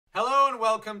and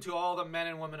welcome to all the men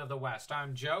and women of the West.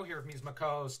 I'm Joe, here with me is my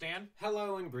co-host Stan.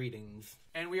 Hello and greetings.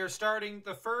 And we are starting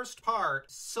the first part,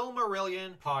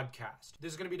 Silmarillion podcast.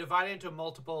 This is going to be divided into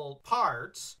multiple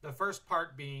parts. The first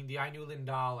part being the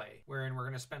Ainulindale, wherein we're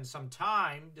going to spend some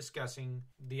time discussing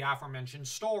the aforementioned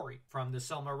story from the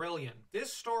Silmarillion.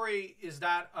 This story is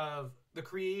that of the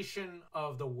creation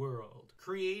of the world,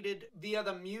 created via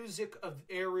the music of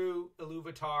Eru,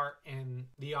 Iluvatar, and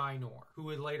the Ainur, who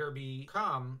would later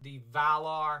become the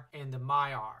Valar and the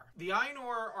Maiar. The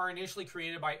Ainur are initially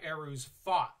created by Eru's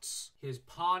thoughts, his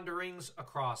ponderings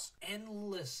across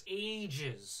endless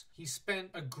ages. He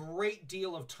spent a great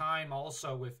deal of time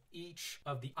also with each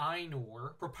of the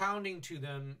Ainur, propounding to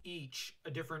them each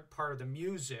a different part of the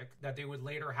music that they would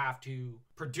later have to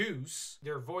produce,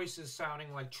 their voices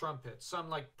sounding like trumpets, some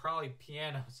like probably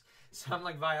pianos, some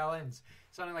like violins,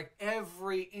 sounding like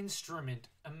every instrument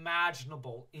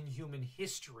imaginable in human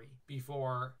history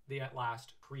before they at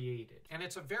last created. And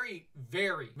it's a very,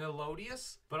 very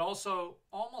melodious, but also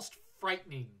almost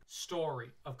frightening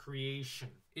story of creation.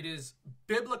 It is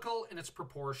biblical in its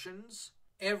proportions.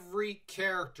 Every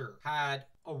character had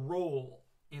a role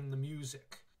in the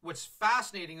music. What's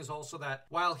fascinating is also that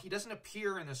while he doesn't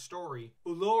appear in the story,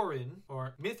 Ulurin,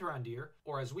 or Mithrandir,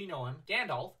 or as we know him,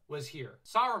 Gandalf, was here.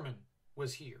 Saruman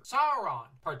was here. Sauron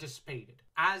participated,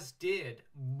 as did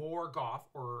Morgoth,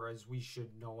 or as we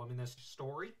should know him in this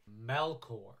story,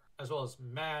 Melkor, as well as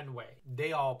Manwë.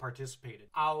 They all participated.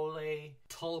 Aule,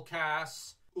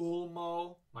 Tulkas,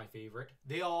 Ulmo, my favorite,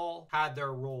 they all had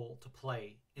their role to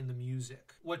play in the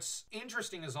music. What's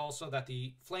interesting is also that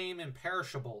the flame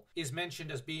imperishable is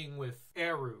mentioned as being with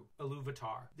Eru,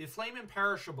 Iluvatar. The flame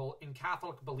imperishable in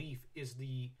Catholic belief is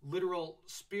the literal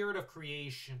spirit of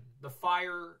creation, the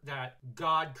fire that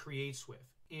God creates with.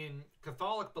 In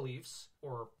Catholic beliefs,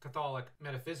 or Catholic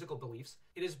metaphysical beliefs,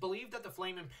 it is believed that the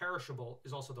flame imperishable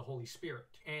is also the Holy Spirit.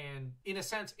 And in a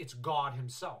sense, it's God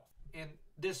himself. And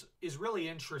this is really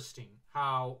interesting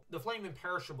how the flame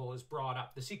imperishable is brought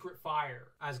up, the secret fire,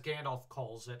 as Gandalf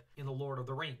calls it in The Lord of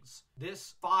the Rings.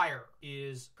 This fire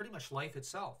is pretty much life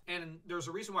itself. And there's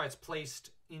a reason why it's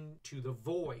placed into the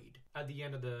void at the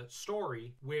end of the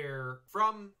story, where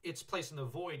from its place in the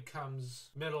void comes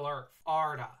Middle-earth,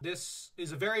 Arda. This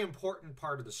is a very important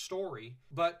part of the story,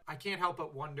 but I can't help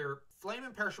but wonder, flame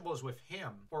imperishable is with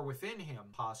him, or within him,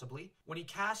 possibly. When he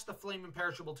casts the flame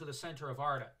imperishable to the center of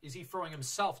Arda, is he throwing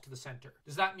himself to the center?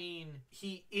 Does that mean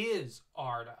he is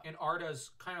Arda, and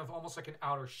Arda's kind of almost like an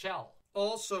outer shell?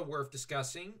 Also worth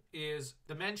discussing is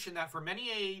the mention that for many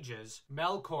ages,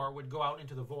 Melkor would go out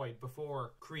into the void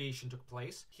before creation took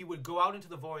place. He would go out into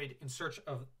the void in search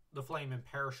of the flame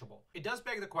imperishable. It does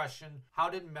beg the question, how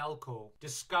did Melkor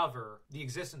discover the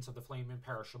existence of the flame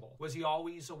imperishable? Was he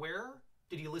always aware?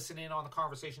 Did he listen in on the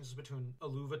conversations between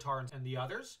Iluvatar and the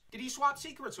others? Did he swap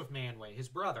secrets with Manwë, his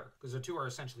brother? Because the two are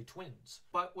essentially twins.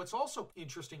 But what's also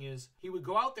interesting is he would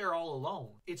go out there all alone.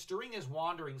 It's during his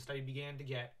wanderings that he began to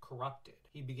get corrupted.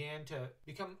 He began to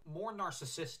become more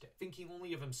narcissistic, thinking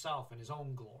only of himself and his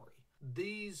own glory.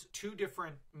 These two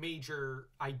different major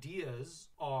ideas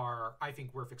are, I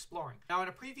think, worth exploring. Now, in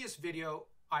a previous video,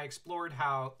 I explored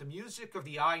how the music of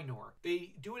the Ainur,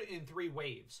 they do it in 3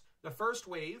 waves. The first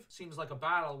wave seems like a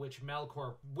battle which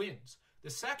Melkor wins.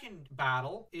 The second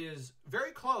battle is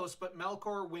very close, but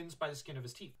Melkor wins by the skin of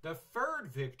his teeth. The third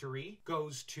victory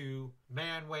goes to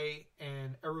Manwë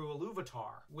and Eru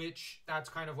Iluvatar, which that's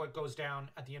kind of what goes down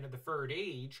at the end of the Third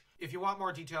Age. If you want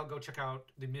more detail, go check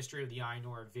out the Mystery of the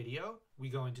Ainur video. We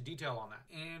go into detail on that.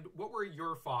 And what were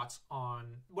your thoughts on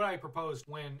what I proposed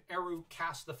when Eru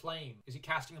cast the flame? Is he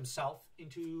casting himself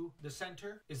into the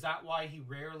center? Is that why he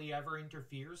rarely ever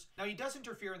interferes? Now, he does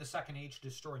interfere in the Second Age to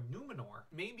destroy Numenor.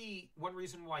 Maybe one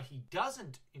reason why he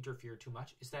doesn't interfere too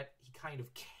much is that he kind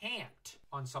of can't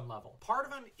on some level. Part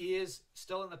of him is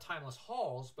still in the Timeless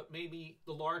Halls, but maybe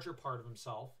the larger part of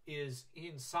himself is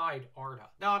inside Arda.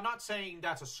 Now, I'm not saying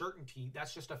that's a certainty.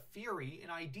 That's just a theory, an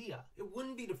idea. It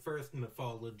wouldn't be the first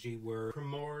mythology where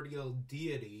primordial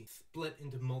deity split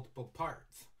into multiple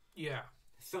parts. Yeah.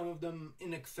 Some of them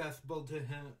inaccessible to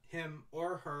him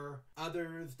or her,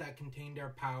 others that contain their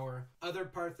power, other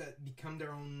parts that become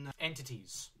their own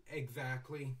entities.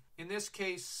 Exactly. In this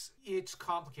case, it's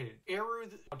complicated. Eru,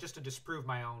 just to disprove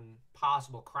my own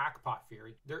possible crackpot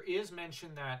theory, there is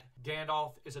mention that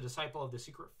Gandalf is a disciple of the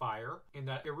secret fire, and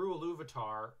that Eru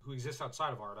Iluvatar, who exists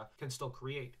outside of Arda, can still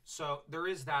create. So there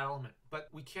is that element. But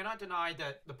we cannot deny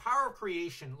that the power of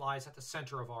creation lies at the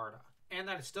center of Arda, and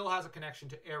that it still has a connection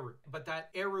to Eru, but that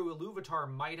Eru Iluvatar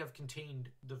might have contained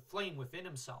the flame within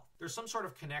himself. There's some sort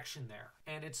of connection there,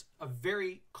 and it's a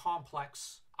very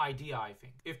complex idea, I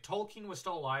think. If Tolkien was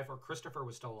still alive or Christopher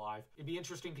was still alive, it'd be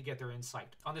interesting to get their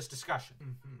insight on this discussion.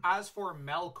 As for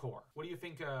Melkor, what do you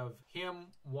think of him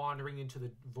wandering into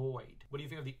the void? What do you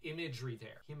think of the imagery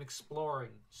there? Him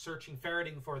exploring, searching,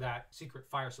 ferreting for that secret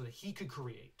fire so that he could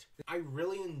create. I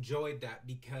really enjoyed that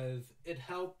because it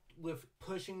helped with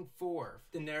pushing forth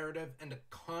the narrative and the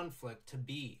conflict to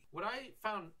be. What I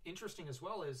found interesting as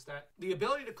well is that the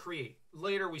ability to create,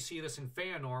 later we see this in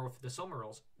Feanor with the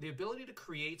Silmarils, the ability to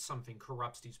create something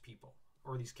corrupts these people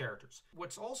or these characters.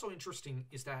 What's also interesting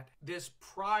is that this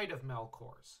pride of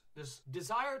Melkor's, this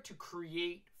desire to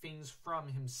create things from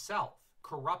himself,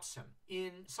 corrupts him.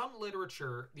 In some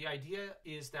literature, the idea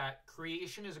is that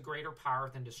creation is a greater power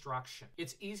than destruction.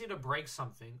 It's easy to break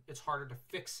something, it's harder to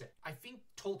fix it. I think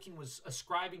Tolkien was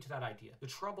ascribing to that idea. The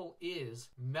trouble is,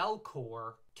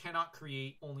 Melkor cannot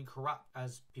create, only corrupt,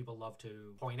 as people love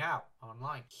to point out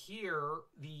online. Here,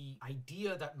 the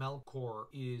idea that Melkor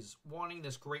is wanting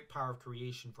this great power of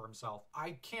creation for himself,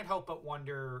 I can't help but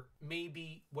wonder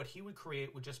maybe what he would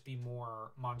create would just be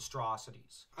more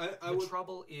monstrosities. The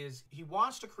trouble is, he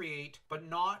wants to create, but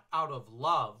not out of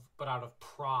love, but out of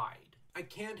pride. I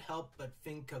can't help but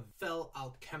think of fell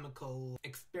alchemical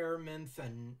experiments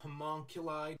and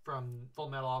homunculi from Full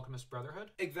Metal Alchemist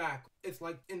Brotherhood? Exactly. It's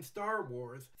like in Star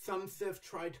Wars, some Sith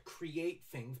try to create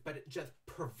things, but it just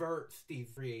perverts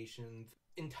these creations'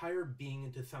 entire being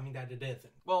into something that it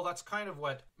isn't. Well, that's kind of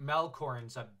what Melkor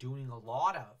ends up doing a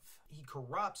lot of. He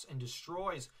corrupts and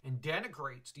destroys and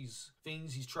denigrates these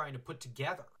things he's trying to put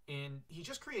together. And he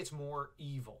just creates more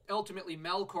evil. Ultimately,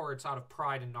 Melkor, it's out of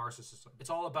pride and narcissism. It's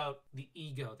all about the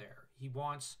ego there. He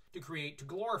wants to create to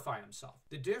glorify himself.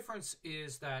 The difference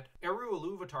is that Eru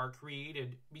Ilúvatar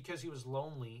created because he was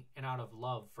lonely and out of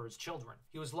love for his children.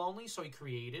 He was lonely, so he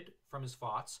created from his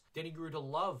thoughts. Then he grew to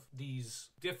love these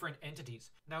different entities.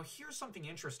 Now, here's something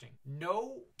interesting.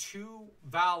 No two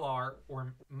Valar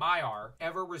or Maiar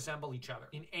ever resemble each other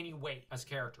in any way as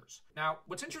characters. Now,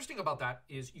 what's interesting about that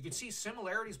is you can see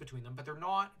similarities between them, but they're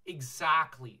not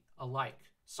exactly alike.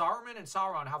 Saruman and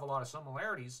Sauron have a lot of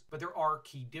similarities, but there are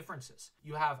key differences.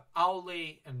 You have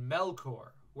Aule and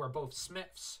Melkor, who are both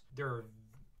smiths. There are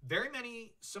very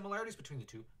many similarities between the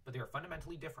two, but they are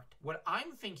fundamentally different. What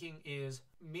I'm thinking is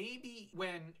maybe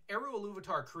when Eru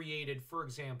Ilúvatar created, for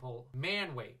example,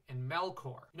 Manwë and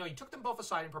Melkor, he took them both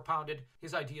aside and propounded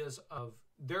his ideas of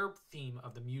their theme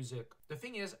of the music. The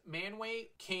thing is, Manwë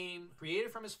came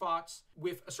created from his thoughts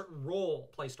with a certain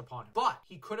role placed upon him. But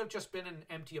he could have just been an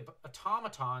empty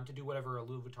automaton to do whatever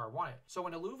Ilúvatar wanted. So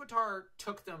when Ilúvatar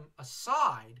took them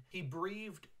aside, he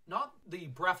breathed not the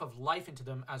breath of life into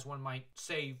them, as one might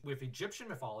say with Egyptian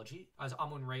mythology, as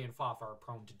Amun-Re and Thoth are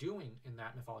prone to doing in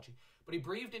that mythology, but he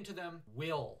breathed into them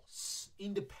will,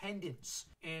 independence,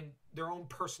 and their own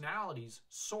personalities,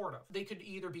 sort of. They could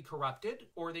either be corrupted,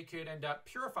 or they could end up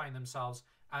purifying themselves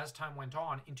as time went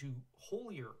on into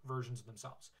holier versions of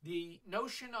themselves. The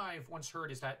notion I've once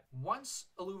heard is that once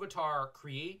Ilúvatar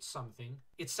creates something,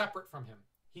 it's separate from him.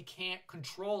 He can't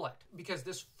control it, because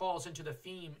this falls into the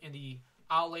theme in the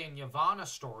Aule and Yavanna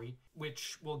story,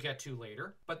 which we'll get to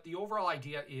later. But the overall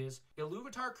idea is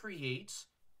Ilúvatar creates,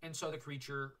 and so the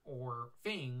creature or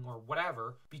thing or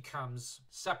whatever becomes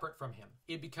separate from him.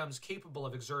 It becomes capable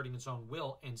of exerting its own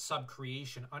will and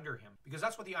sub-creation under him. Because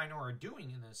that's what the Ainur are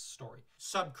doing in this story.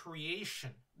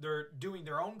 Sub-creation. They're doing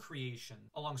their own creation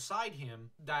alongside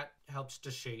him that helps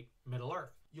to shape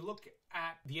Middle-earth. You look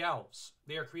at the elves.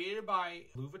 They are created by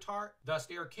Ilúvatar, thus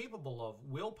they are capable of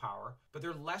willpower, but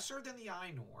they're lesser than the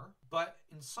Ainur, but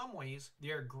in some ways they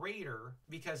are greater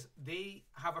because they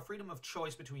have a freedom of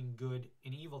choice between good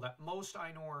and evil that most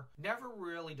Ainur never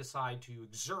really decide to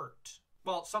exert.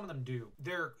 Well, some of them do.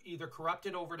 They're either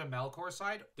corrupted over to Melkor's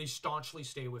side, they staunchly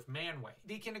stay with Manwë.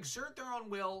 They can exert their own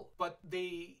will, but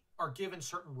they are given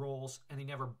certain roles and they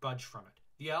never budge from it.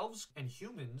 The elves and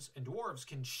humans and dwarves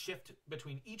can shift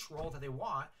between each role that they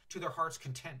want to their heart's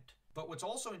content. But what's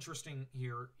also interesting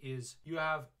here is you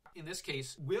have, in this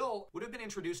case, will would have been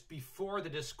introduced before the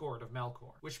Discord of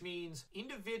Melkor, which means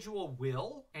individual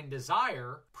will and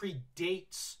desire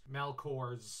predates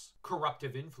Melkor's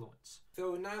corruptive influence.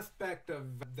 So an aspect of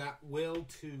that will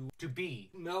to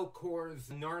be Melkor's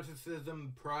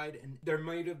narcissism, pride, and there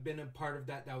might have been a part of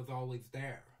that was always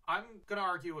there. I'm going to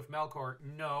argue with Melkor,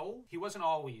 no, he wasn't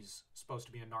always supposed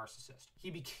to be a narcissist. He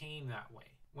became that way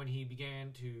when he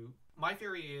began to... My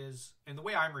theory is, and the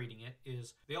way I'm reading it,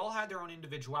 is they all had their own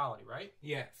individuality, right?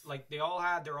 Yes. Like, they all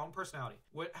had their own personality.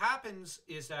 What happens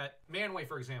is that Manwë,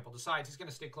 for example, decides he's going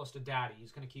to stay close to Daddy.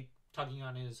 He's going to keep tugging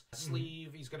on his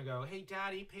sleeve. He's going to go, hey,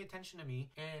 Daddy, pay attention to me,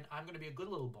 and I'm going to be a good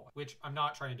little boy. Which I'm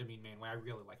not trying to demean Manwë. I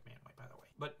really like Manwë, by the way.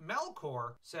 But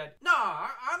Melkor said, "Nah,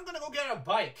 I'm gonna go get a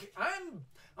bike. I'm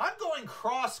going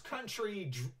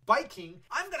cross-country biking.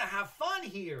 I'm gonna have fun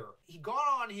here." He got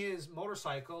on his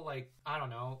motorcycle, like, I don't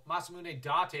know, Masamune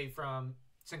Date from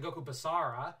Sengoku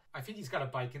Basara. I think he's got a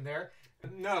bike in there.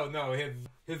 No,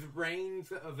 his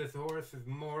reins of his horse is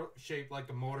more shaped like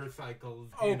a motorcycle's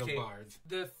handlebars.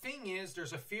 The thing is,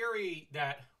 there's a theory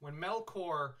that when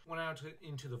Melkor went out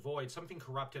into the void, something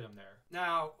corrupted him there.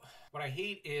 Now, what I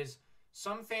hate is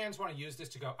some fans want to use this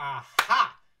to go,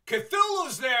 aha,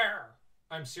 Cthulhu's there!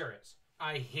 I'm serious.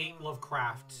 I hate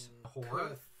Lovecraft's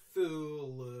horror.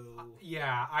 Cthulhu.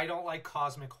 Yeah, I don't like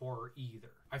cosmic horror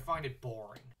either. I find it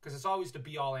boring because it's always the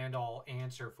be-all, end-all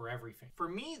answer for everything. For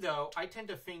me, though, I tend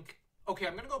to think, okay,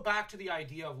 I'm going to go back to the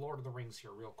idea of Lord of the Rings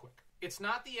here real quick. It's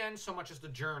not the end so much as the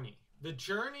journey. The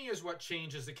journey is what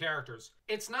changes the characters.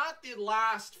 It's not the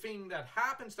last thing that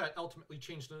happens that ultimately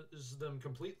changes them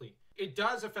completely. It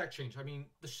does affect change. I mean,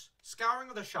 the Scouring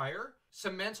of the Shire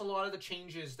cements a lot of the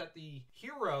changes that the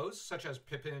heroes, such as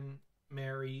Pippin,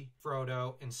 Merry,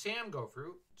 Frodo, and Sam go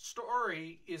through.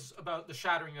 Story is about the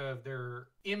shattering of their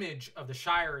image of the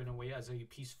Shire in a way as a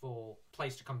peaceful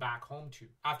place to come back home to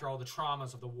after all the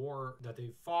traumas of the war that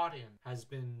they've fought in has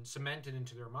been cemented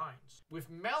into their minds. With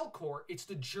Melkor, it's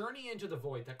the journey into the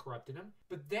void that corrupted him,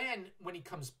 but then when he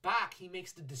comes back, he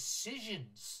makes the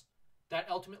decisions that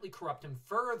ultimately corrupt him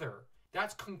further.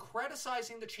 That's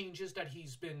concretizing the changes that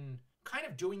he's been kind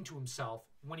of doing to himself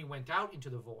when he went out into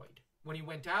the void, when he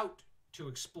went out to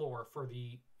explore for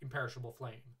the imperishable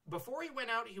flame. Before he went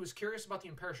out, he was curious about the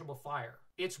imperishable fire.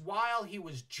 It's while he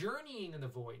was journeying in the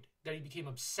void that he became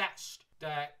obsessed,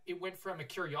 that it went from a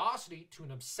curiosity to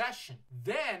an obsession.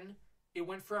 Then it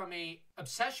went from a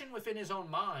obsession within his own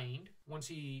mind, once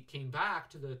he came back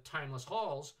to the timeless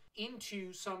halls,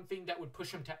 into something that would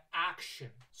push him to action.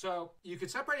 So you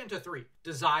could separate it into three: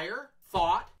 desire,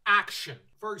 thought, action.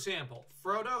 For example,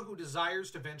 Frodo, who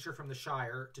desires to venture from the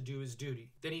Shire to do his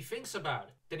duty. Then he thinks about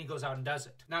it. Then he goes out and does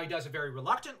it. Now, he does it very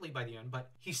reluctantly by the end,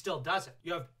 but he still does it.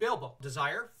 You have Bilbo.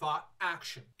 Desire, thought,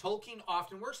 action. Tolkien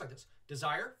often works like this.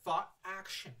 Desire, thought,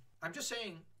 action. I'm just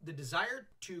saying the desire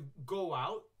to go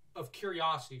out of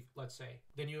curiosity, let's say.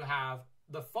 Then you have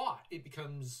the thought. It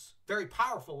becomes very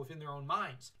powerful within their own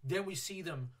minds. Then we see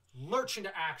them lurch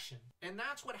into action. And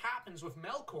that's what happens with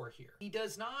Melkor here. He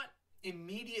does not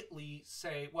immediately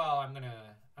say, well, I'm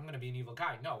gonna be an evil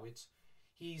guy. No,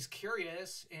 he's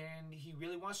curious and he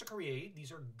really wants to create.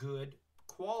 These are good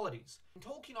qualities. And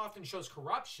Tolkien often shows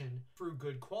corruption through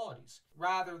good qualities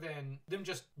rather than them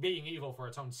just being evil for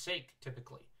its own sake,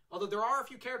 typically. Although there are a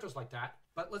few characters like that,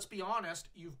 but let's be honest,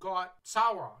 you've got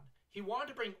Sauron. He wanted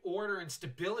to bring order and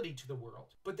stability to the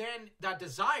world. But then that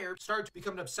desire started to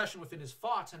become an obsession within his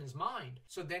thoughts and his mind.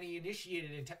 So then he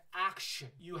initiated into action.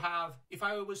 You have, if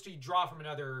I was to draw from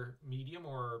another medium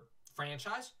or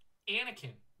franchise,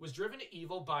 Anakin was driven to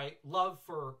evil by love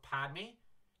for Padme.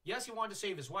 Yes, he wanted to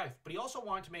save his wife, but he also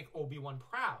wanted to make Obi-Wan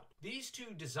proud. These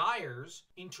two desires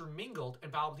intermingled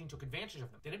and Palpatine took advantage of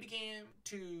them. Then it began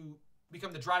to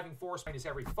become the driving force behind his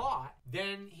every thought.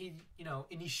 Then he,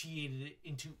 initiated it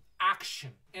into action.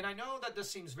 And I know that this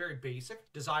seems very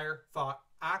basic. Desire, thought,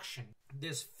 action.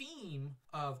 This theme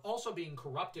of also being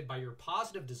corrupted by your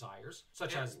positive desires,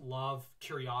 such as love,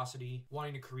 curiosity,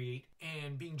 wanting to create,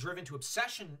 and being driven to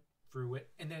obsession through it,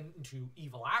 and then into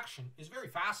evil action, is very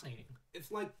fascinating. It's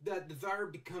like that desire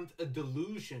becomes a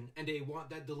delusion, and they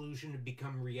want that delusion to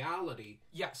become reality.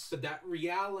 Yes. But that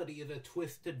reality is a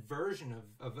twisted version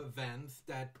of events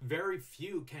that very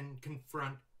few can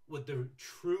confront what the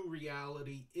true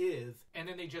reality is. And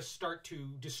then they just start to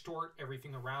distort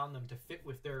everything around them to fit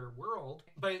with their world.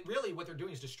 But really what they're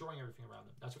doing is destroying everything around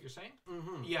them. That's what you're saying?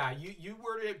 Mm-hmm. Yeah, you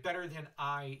worded it better than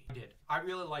I did. I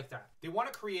really like that. They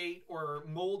want to create or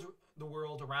mold the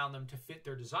world around them to fit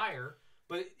their desire,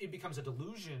 but it becomes a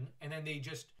delusion, and then they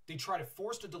try to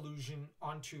force the delusion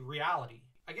onto reality.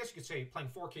 I guess you could say playing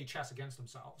 4K chess against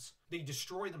themselves. They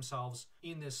destroy themselves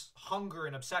in this hunger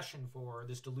and obsession for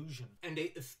this delusion. And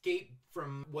they escape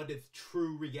from what is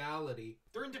true reality.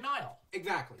 They're in denial.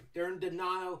 Exactly. They're in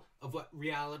denial of what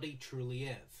reality truly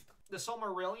is. The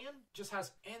Silmarillion just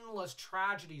has endless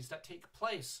tragedies that take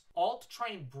place, all to try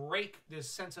and break this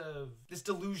sense of, this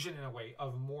delusion in a way,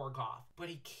 of Morgoth. But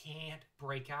he can't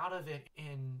break out of it,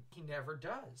 and he never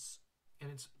does.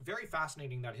 And it's very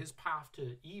fascinating that his path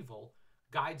to evil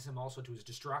guides him also to his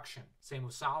destruction. Same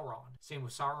with Sauron. Same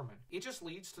with Saruman. It just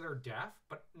leads to their death,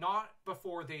 but not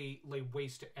before they lay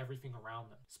waste to everything around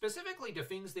them. Specifically to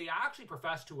things they actually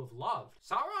profess to have loved.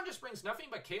 Sauron just brings nothing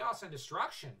but chaos and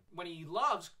destruction when he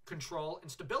loves control and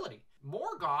stability.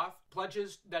 Morgoth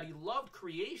pledges that he loved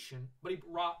creation, but he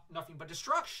brought nothing but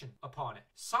destruction upon it.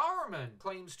 Saruman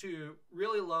claims to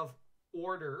really love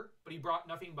order, but he brought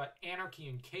nothing but anarchy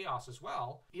and chaos as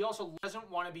well. He also doesn't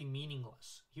want to be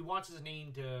meaningless. He wants his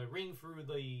name to ring through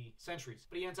the centuries,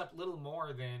 but he ends up little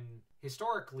more than,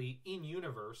 historically, in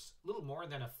universe, little more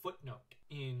than a footnote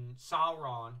in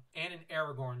Sauron and in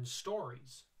Aragorn's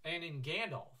stories, and in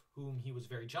Gandalf, whom he was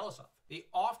very jealous of. They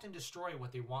often destroy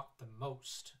what they want the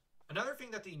most. Another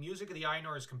thing that the music of the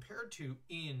Ainur is compared to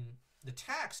in the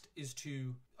text is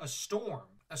to a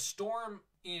storm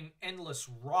in endless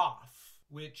wrath,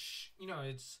 which,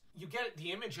 you get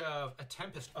the image of a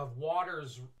tempest of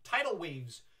waters, tidal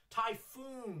waves,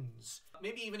 typhoons,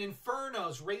 maybe even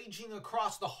infernos raging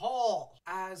across the hall,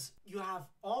 as you have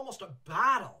almost a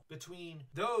battle between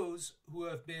those who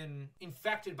have been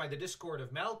infected by the discord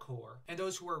of Melkor and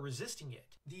those who are resisting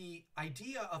it. The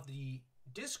idea of the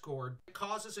discord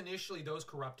causes initially those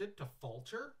corrupted to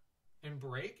falter and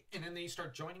break, and then they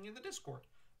start joining in the discord.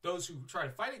 Those who try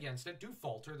to fight against it do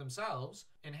falter themselves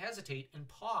and hesitate and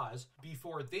pause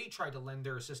before they try to lend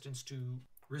their assistance to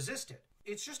resist it.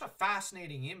 It's just a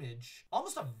fascinating image,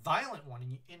 almost a violent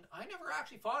one, and I never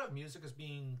actually thought of music as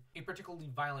being a particularly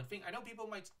violent thing. I know people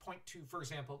might point to, for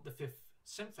example, the Fifth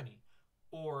Symphony,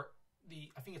 or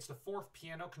I think it's the Fourth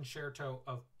Piano Concerto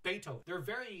of Beethoven. They're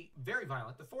very, very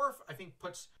violent. The fourth, I think,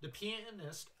 puts the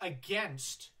pianist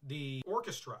against the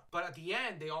orchestra. But at the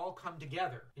end, they all come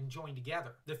together and join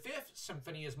together. The Fifth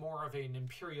Symphony is more of an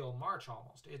imperial march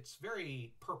almost. It's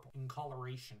very purple in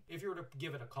coloration, if you were to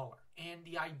give it a color. And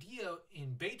the idea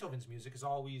in Beethoven's music is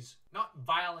always not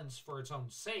violence for its own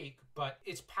sake, but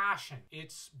it's passion,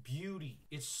 it's beauty,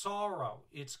 it's sorrow,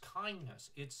 it's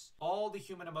kindness. It's all the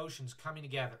human emotions coming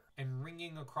together and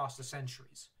ringing across the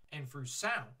centuries and through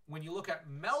sound. When you look at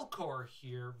Melkor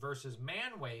here versus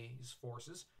Manwë's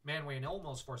forces, Manwë and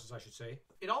Ulmo's forces, I should say,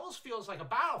 it almost feels like a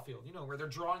battlefield, where they're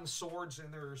drawing swords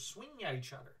and they're swinging at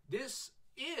each other. This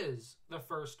is the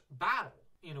first battle,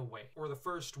 in a way, or the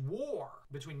first war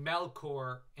between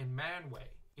Melkor and Manwë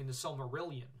in the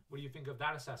Silmarillion. What do you think of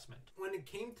that assessment? When it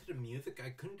came to the music, I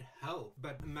couldn't help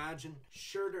but imagine,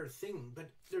 sure, they're singing, but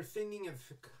their singing is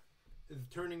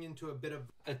turning into a bit of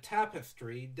a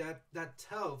tapestry that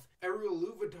tells Eru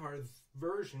Ilúvatar's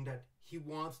version that he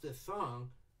wants this song,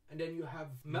 and then you have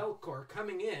Melkor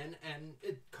coming in, and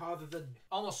it causes a...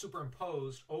 almost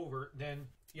superimposed over, then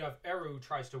you have Eru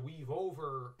tries to weave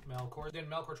over Melkor, then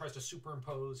Melkor tries to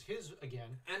superimpose his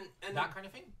again, and that kind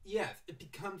of thing? Yes, it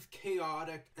becomes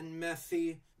chaotic and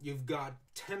messy. You've got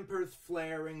tempers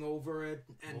flaring over it,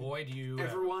 and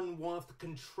everyone wants to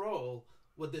control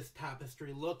what this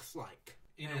tapestry looks like.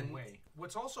 In a way.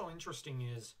 What's also interesting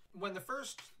is, when the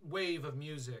first wave of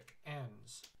music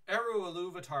ends, Eru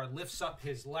Ilúvatar lifts up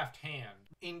his left hand.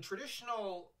 In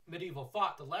traditional medieval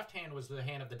thought, the left hand was the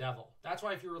hand of the devil. That's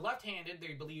why if you were left-handed,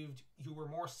 they believed you were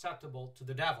more susceptible to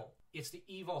the devil. It's the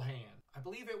evil hand. I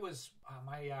believe it was,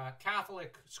 my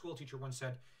Catholic school teacher once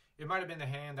said, it might have been the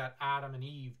hand that Adam and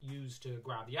Eve used to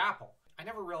grab the apple. I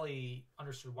never really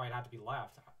understood why it had to be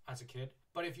left as a kid.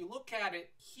 But if you look at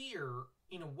it here,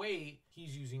 in a way,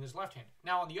 he's using his left hand.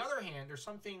 Now, on the other hand, there's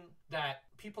something that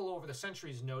people over the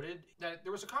centuries noted, that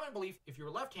there was a common belief, if you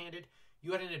were left-handed,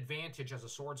 you had an advantage as a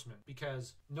swordsman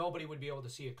because nobody would be able to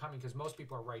see it coming because most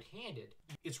people are right-handed.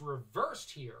 It's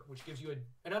reversed here, which gives you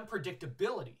an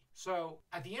unpredictability. So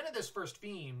at the end of this first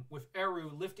theme, with Eru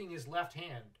lifting his left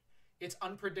hand, it's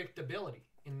unpredictability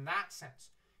in that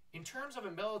sense. In terms of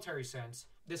a military sense,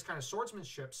 this kind of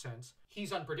swordsmanship sense,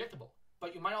 he's unpredictable.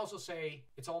 But you might also say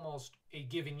it's almost a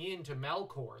giving in to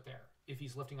Melkor there, if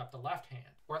he's lifting up the left hand.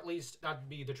 Or at least that'd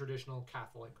be the traditional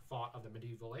Catholic thought of the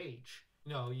medieval age.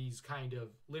 He's kind of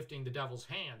lifting the devil's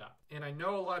hand up. And I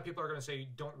know a lot of people are going to say,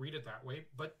 don't read it that way,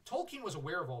 but Tolkien was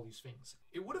aware of all these things.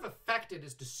 It would have affected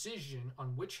his decision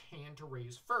on which hand to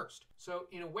raise first. So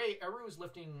in a way, Eru is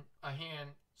lifting a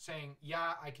hand saying,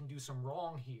 yeah, I can do some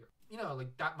wrong here.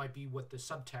 That might be what the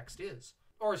subtext is.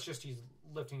 Or it's just he's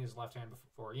lifting his left hand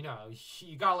before. You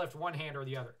gotta lift one hand or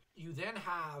the other. You then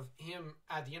have him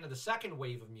at the end of the second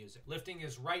wave of music, lifting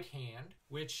his right hand,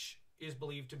 which is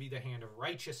believed to be the hand of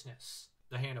righteousness,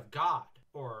 the hand of God,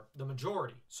 or the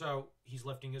majority. So he's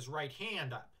lifting his right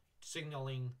hand up,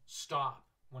 signaling stop.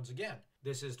 Once again,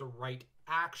 this is the right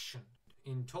action.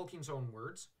 In Tolkien's own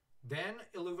words, then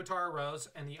Ilúvatar arose,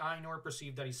 and the Ainur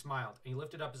perceived that he smiled, and he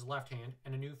lifted up his left hand,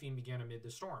 and a new theme began amid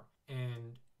the storm.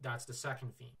 and that's the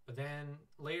second theme. But then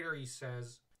later he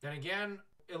says, then again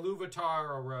Iluvatar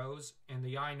arose, and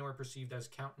the Ainur perceived that his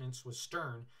countenance was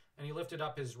stern, and he lifted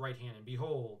up his right hand, and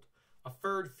behold, a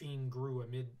third theme grew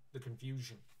amid the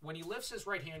confusion. When he lifts his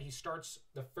right hand, he starts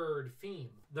the third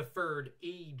theme, the third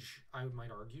age, I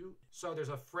might argue. So there's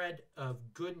a thread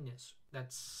of goodness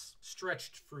that's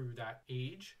stretched through that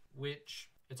age, which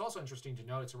it's also interesting to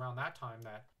note it's around that time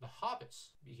that the hobbits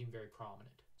became very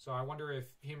prominent. So I wonder if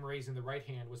him raising the right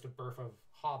hand was the birth of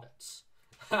hobbits.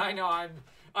 I know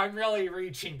I'm really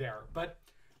reaching there, but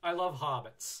I love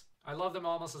hobbits. I love them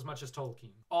almost as much as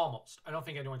Tolkien. Almost. I don't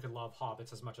think anyone could love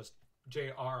hobbits as much as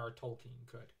J.R.R. Tolkien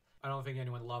could. I don't think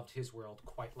anyone loved his world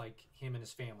quite like him and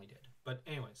his family did. But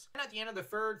anyways, and at the end of the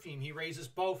third theme, he raises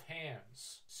both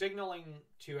hands, signaling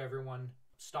to everyone,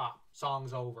 stop,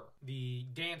 song's over. The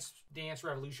dance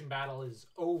revolution battle is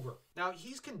over. Now,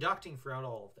 he's conducting throughout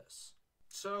all of this.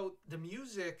 So the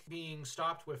music being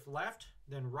stopped with left,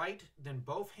 then right, then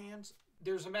both hands,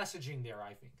 there's a messaging there,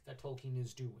 I think, that Tolkien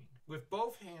is doing. With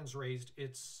both hands raised,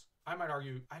 it's, I might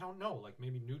argue, I don't know, like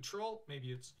maybe neutral,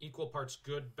 maybe it's equal parts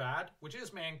good, bad, which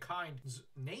is mankind's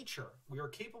nature. We are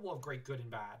capable of great good and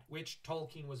bad, which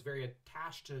Tolkien was very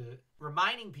attached to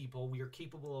reminding people we are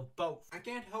capable of both. I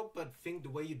can't help but think the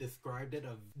way you described it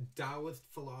of Taoist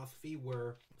philosophy,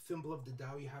 where symbol of the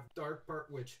Tao, you have dark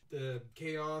part, which the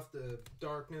chaos, the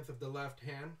darkness of the left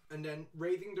hand, and then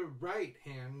raising the right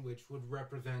hand, which would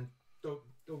represent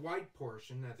the white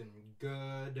portion, as in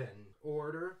good and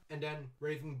order, and then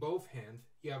raising both hands,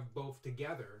 you have both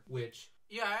together, which...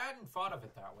 Yeah, I hadn't thought of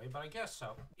it that way, but I guess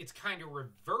so. It's kind of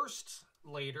reversed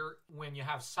later when you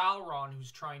have Sauron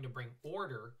who's trying to bring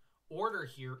order. Order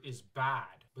here is bad.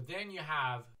 But then you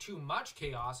have too much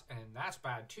chaos, and that's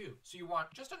bad too. So you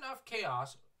want just enough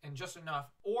chaos and just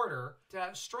enough order to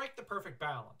strike the perfect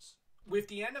balance. With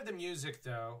the end of the music,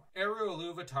 though, Eru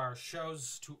Ilúvatar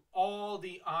shows to all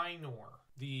the Ainur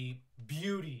the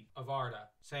beauty of Arda,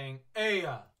 saying, Ea,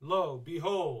 lo,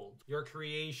 behold, your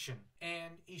creation.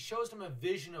 And he shows them a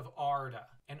vision of Arda,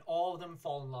 and all of them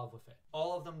fall in love with it.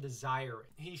 All of them desire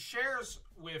it. He shares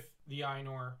with the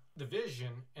Ainur the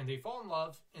vision, and they fall in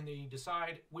love, and they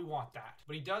decide, we want that.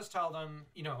 But he does tell them,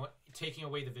 taking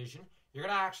away the vision, you're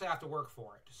going to actually have to work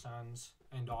for it, sons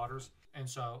and daughters. And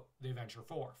so they venture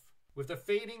forth. With the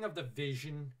fading of the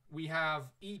vision, we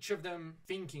have each of them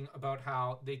thinking about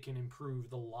how they can improve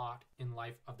the lot in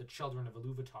life of the children of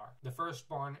Ilúvatar. The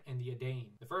firstborn and the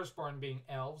Edain. The firstborn being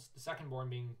elves, the secondborn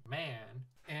being man.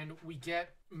 And we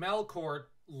get Melkor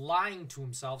lying to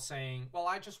himself, saying, well,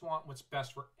 I just want what's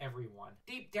best for everyone.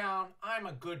 Deep down, I'm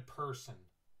a good person.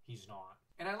 He's not.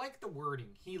 And I like the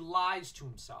wording. He lies to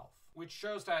himself, which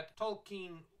shows that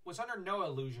Tolkien was under no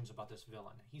illusions about this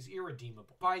villain. He's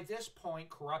irredeemable. By this point,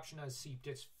 corruption has seeped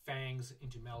its fangs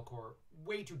into Melkor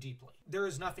way too deeply. There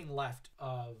is nothing left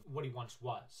of what he once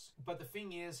was. But the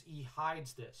thing is, he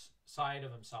hides this side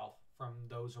of himself from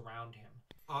those around him.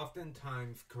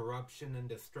 Oftentimes, corruption and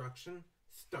destruction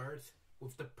starts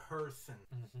with the person.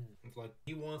 Mm-hmm. It's like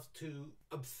he wants to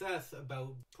obsess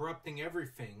about corrupting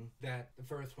everything that the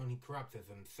first one he corrupts is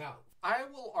himself. I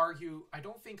will argue, I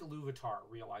don't think Ilúvatar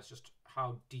realized just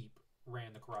how deep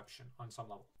ran the corruption on some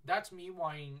level. That's me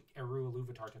wanting Eru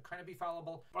Ilúvatar to kind of be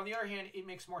fallible. But on the other hand, it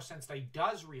makes more sense that he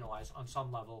does realize on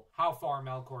some level how far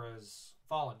Melkor has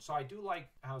fallen. So I do like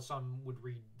how some would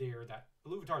read there that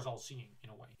Ilúvatar is all-seeing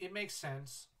in a way. It makes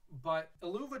sense. But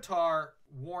Ilúvatar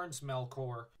warns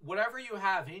Melkor, whatever you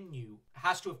have in you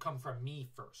has to have come from me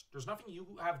first. There's nothing you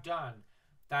have done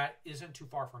that isn't too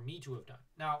far for me to have done.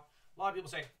 Now, a lot of people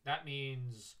say that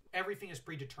means everything is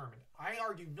predetermined. I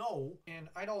argue no, and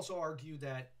I'd also argue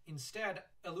that instead,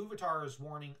 Ilúvatar's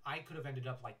warning, I could have ended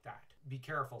up like that. Be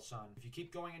careful, son. If you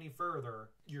keep going any further,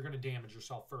 you're going to damage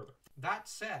yourself further. That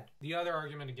said, the other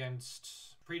argument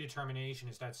against predetermination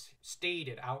is that's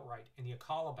stated outright in the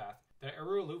Akalabeth that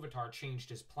Eru Ilúvatar changed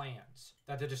his plans.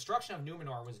 That the destruction of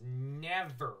Númenor was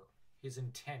never his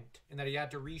intent, and that he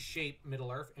had to reshape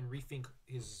Middle-earth and rethink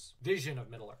his vision of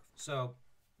Middle-earth. So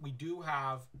we do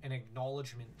have an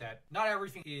acknowledgement that not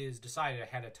everything is decided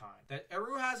ahead of time. That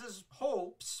Eru has his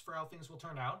hopes for how things will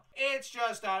turn out. It's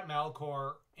just that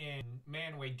Melkor and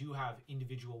Manwë do have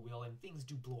individual will, and things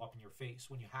do blow up in your face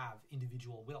when you have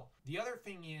individual will. The other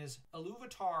thing is,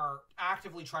 Ilúvatar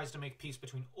actively tries to make peace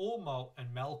between Ulmo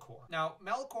and Melkor. Now,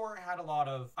 Melkor had a lot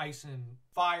of ice and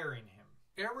fire in him.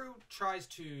 Eru tries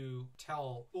to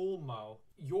tell Ulmo,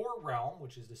 your realm,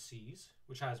 which is the seas,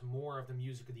 which has more of the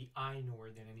music of the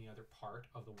Ainur than any other part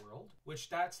of the world, which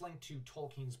that's linked to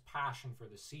Tolkien's passion for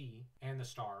the sea, and the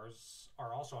stars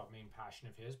are also a main passion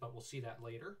of his, but we'll see that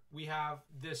later. We have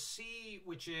the sea,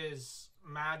 which is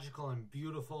magical and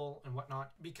beautiful and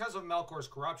whatnot. Because of Melkor's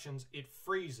corruptions, it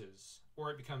freezes,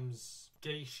 or it becomes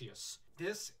gaseous.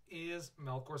 This is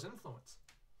Melkor's influence.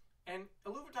 And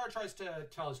Iluvatar tries to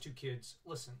tell his two kids,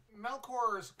 listen,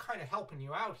 Melkor is kind of helping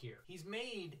you out here. He's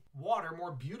made water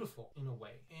more beautiful in a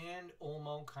way. And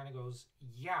Ulmo kind of goes,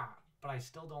 yeah, but I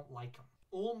still don't like him.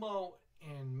 Ulmo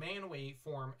and Manwë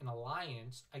form an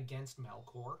alliance against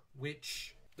Melkor,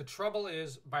 which the trouble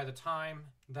is, by the time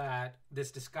that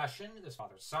this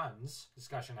father-son's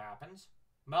discussion happens,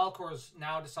 Melkor's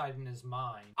now decided in his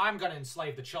mind, I'm going to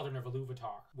enslave the children of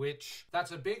Iluvatar, which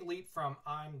that's a big leap from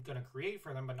I'm going to create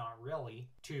for them, but not really,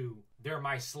 to they're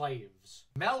my slaves.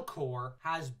 Melkor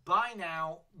has by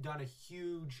now done a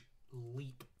huge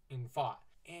leap in thought.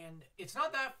 And it's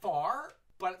not that far,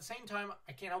 but at the same time,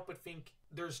 I can't help but think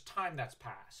there's time that's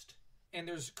passed. And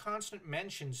there's constant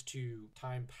mentions to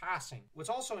time passing. What's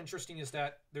also interesting is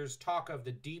that there's talk of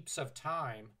the deeps of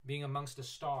time being amongst the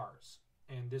stars.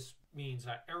 And this means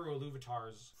that Eru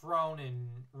Iluvatar's throne and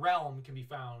realm can be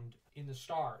found in the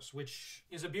stars, which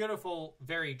is a beautiful,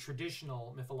 very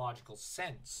traditional mythological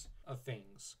sense of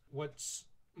things. What's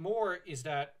more is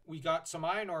that we got some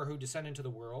Ainur who descend into the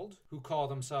world, who call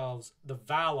themselves the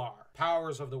Valar,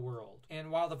 powers of the world.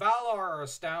 And while the Valar are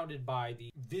astounded by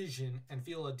the vision and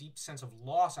feel a deep sense of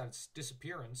loss at its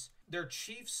disappearance, their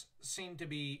chiefs seem to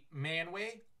be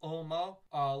Manwë, Ulmo,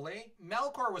 Ale.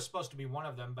 Melkor was supposed to be one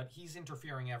of them, but he's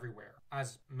interfering everywhere,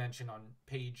 as mentioned on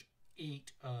page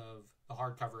 8 of the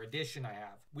hardcover edition I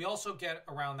have. We also get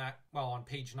around that, well, on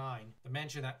page 9, the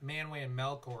mention that Manwë and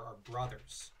Melkor are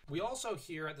brothers. We also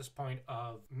hear at this point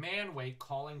of Manwë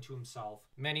calling to himself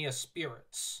many a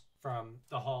spirits from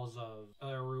the halls of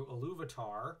Eru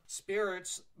Iluvatar,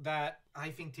 spirits that I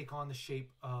think take on the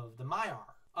shape of the Maiar.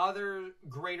 Other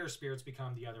greater spirits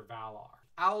become the other Valar.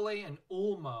 Aule and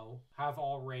Ulmo have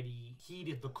already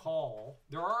heeded the call.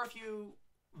 There are a few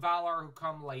Valar who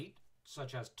come late,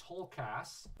 such as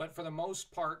Tolkas, but for the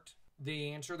most part, they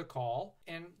answer the call,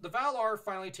 and the Valar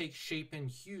finally take shape and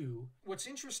hue. What's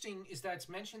interesting is that it's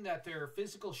mentioned that their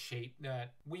physical shape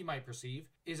that we might perceive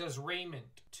is as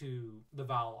raiment to the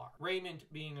Valar.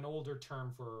 Raiment being an older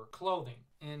term for clothing.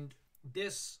 And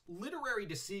this literary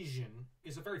decision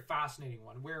is a very fascinating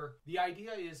one, where the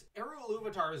idea is Eru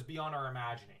Iluvatar is beyond our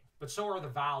imagining. But so are the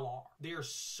Valar. They are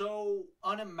so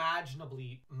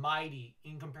unimaginably mighty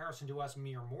in comparison to us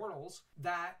mere mortals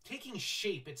that taking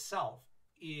shape itself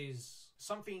is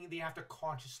something they have to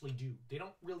consciously do. They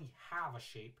don't really have a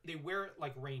shape. They wear it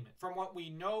like raiment. From what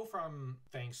we know from,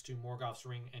 thanks to Morgoth's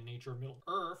Ring and Nature of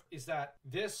Middle-earth, is that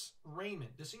this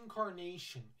raiment, this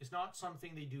incarnation, is not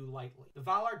something they do lightly. The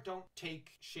Valar don't take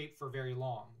shape for very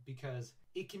long because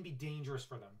it can be dangerous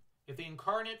for them. If they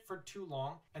incarnate for too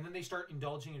long, and then they start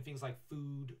indulging in things like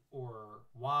food or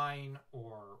wine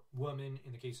or woman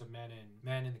in the case of men and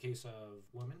men in the case of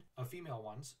women, of female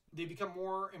ones, they become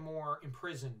more and more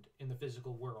imprisoned in the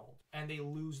physical world, and they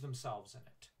lose themselves in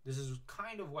it. This is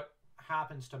kind of what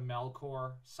happens to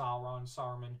Melkor, Sauron,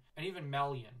 Saruman, and even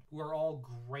Melian, who are all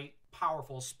great,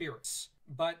 powerful spirits.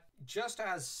 But just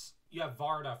as you have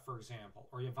Varda, for example,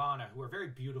 or Yavanna, who are very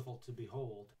beautiful to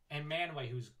behold, and Manwë,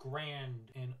 who's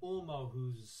grand, and Ulmo,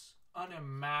 who's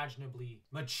unimaginably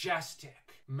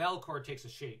majestic. Melkor takes a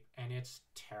shape, and it's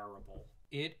terrible.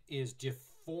 It is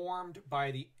deformed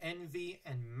by the envy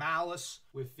and malice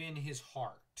within his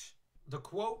heart. The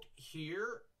quote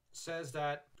here says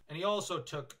that, and he also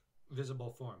took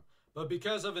visible form, but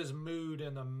because of his mood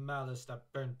and the malice that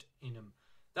burnt in him,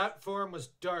 that form was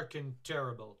dark and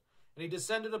terrible. And he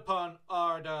descended upon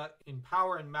Arda in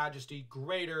power and majesty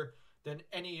greater than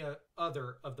any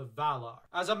other of the Valar,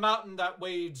 as a mountain that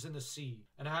wades in the sea,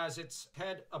 and has its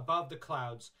head above the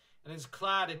clouds, and is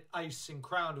clad in ice and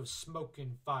crowned with smoke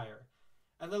and fire.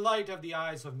 And the light of the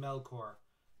eyes of Melkor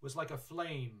was like a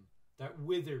flame that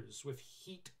withers with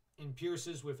heat and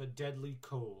pierces with a deadly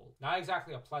cold. Not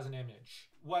exactly a pleasant image.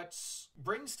 What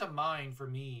brings to mind for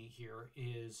me here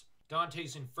is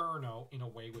Dante's Inferno, in a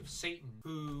way, with Satan,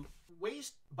 who,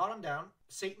 waist bottom down,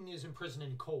 Satan is imprisoned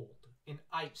in cold, in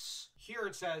ice. Here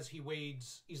it says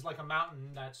he's like a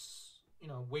mountain that's,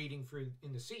 wading through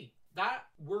in the sea. That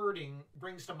wording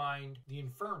brings to mind the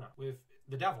Inferno with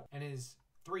the devil, and his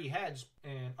 3 heads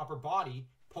and upper body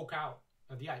poke out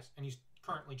of the ice, and he's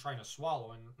currently trying to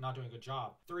swallow and not doing a good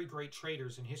job. 3 great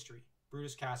traitors in history.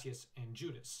 Brutus, Cassius, and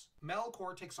Judas.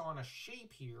 Melkor takes on a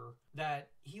shape here that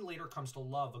he later comes to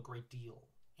love a great deal.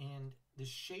 And this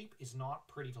shape is not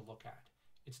pretty to look at.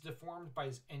 It's deformed by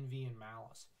his envy and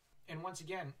malice. And once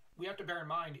again, we have to bear in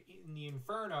mind, in the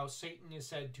Inferno, Satan is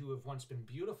said to have once been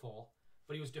beautiful,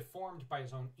 but he was deformed by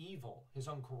his own evil, his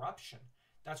own corruption.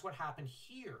 That's what happened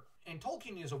here. And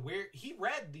Tolkien is aware. He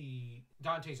read the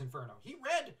Dante's Inferno. He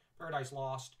read Paradise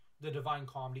Lost, the Divine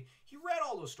Comedy. He read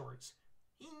all those stories.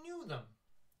 He knew them.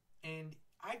 And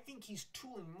I think he's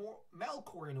tooling more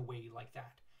Melkor in a way like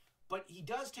that. But he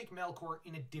does take Melkor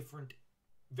in a different,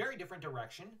 very different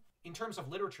direction. In terms of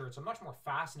literature, it's a much more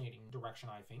fascinating direction,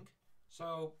 I think.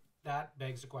 So that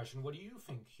begs the question, what do you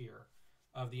think here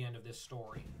of the end of this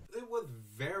story? It was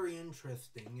very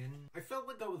interesting, and I felt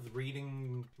like I was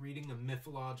reading a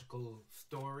mythological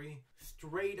story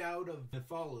straight out of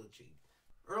mythology.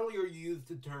 Earlier you used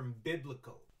the term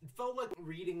biblical. It felt like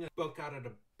reading a book out of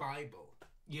the Bible.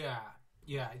 Yeah,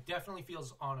 it definitely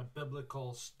feels on a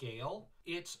biblical scale.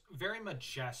 It's very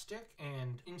majestic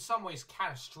and in some ways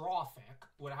catastrophic,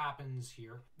 what happens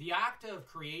here. The act of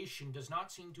creation does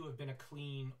not seem to have been a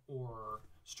clean or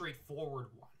straightforward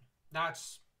one.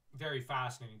 That's very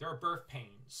fascinating. There are birth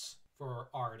pains for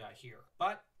Arda here.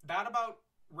 But that about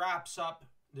wraps up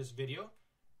this video.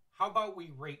 How about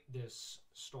we rate this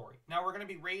story? Now we're going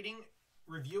to be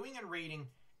reviewing and rating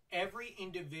every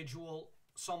individual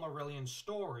Silmarillion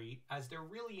story, as they're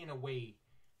really, in a way,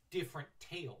 different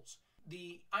tales.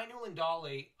 The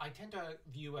Ainulindale I tend to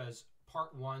view as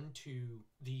part one to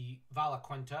the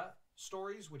Valaquenta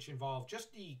stories, which involve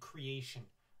just the creation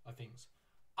of things.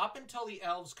 Up until the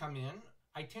elves come in,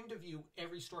 I tend to view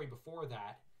every story before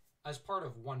that as part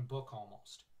of one book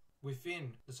almost,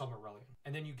 within the Silmarillion.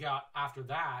 And then you got, after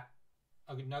that,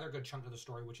 another good chunk of the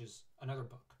story, which is another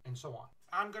book, and so on.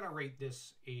 I'm going to rate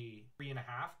this a 3.5.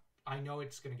 I know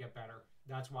it's going to get better.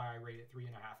 That's why I rate it 3.5.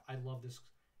 I love this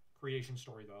creation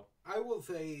story, though. I will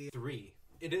say 3.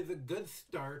 It is a good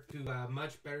start to a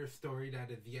much better story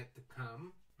that is yet to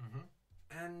come.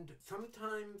 Mm-hmm. And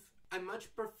sometimes I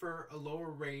much prefer a lower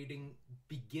rating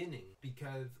beginning,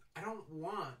 because I don't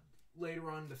want later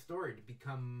on the story to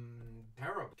become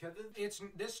terrible. Because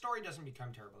this story doesn't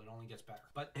become terrible. It only gets better.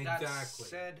 But exactly. That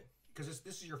said, because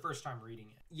this is your first time reading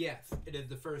it. Yes, it is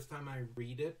the first time I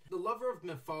read it. The lover of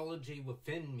mythology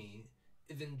within me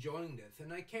is enjoying this,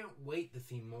 and I can't wait to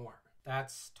see more.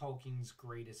 That's Tolkien's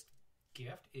greatest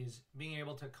gift, is being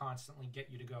able to constantly get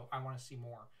you to go, I want to see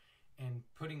more, and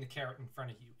putting the carrot in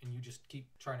front of you, and you just keep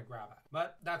trying to grab at it.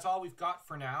 But that's all we've got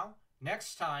for now.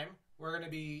 Next time, we're going to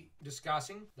be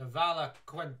discussing the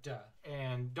Valaquenta.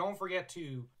 And don't forget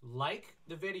to like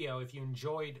the video if you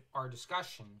enjoyed our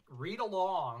discussion. Read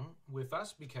along with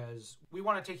us, because we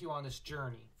want to take you on this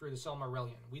journey through the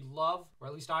Silmarillion. We love, or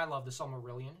at least I love, the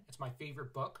Silmarillion. It's my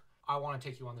favorite book. I want to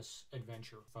take you on this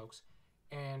adventure, folks.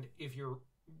 And if you're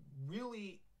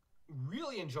really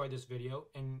enjoyed this video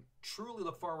and truly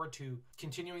look forward to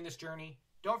continuing this journey,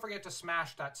 don't forget to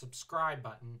smash that subscribe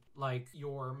button, like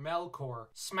your Melkor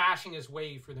smashing his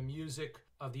way for the music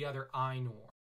of the other Ainur.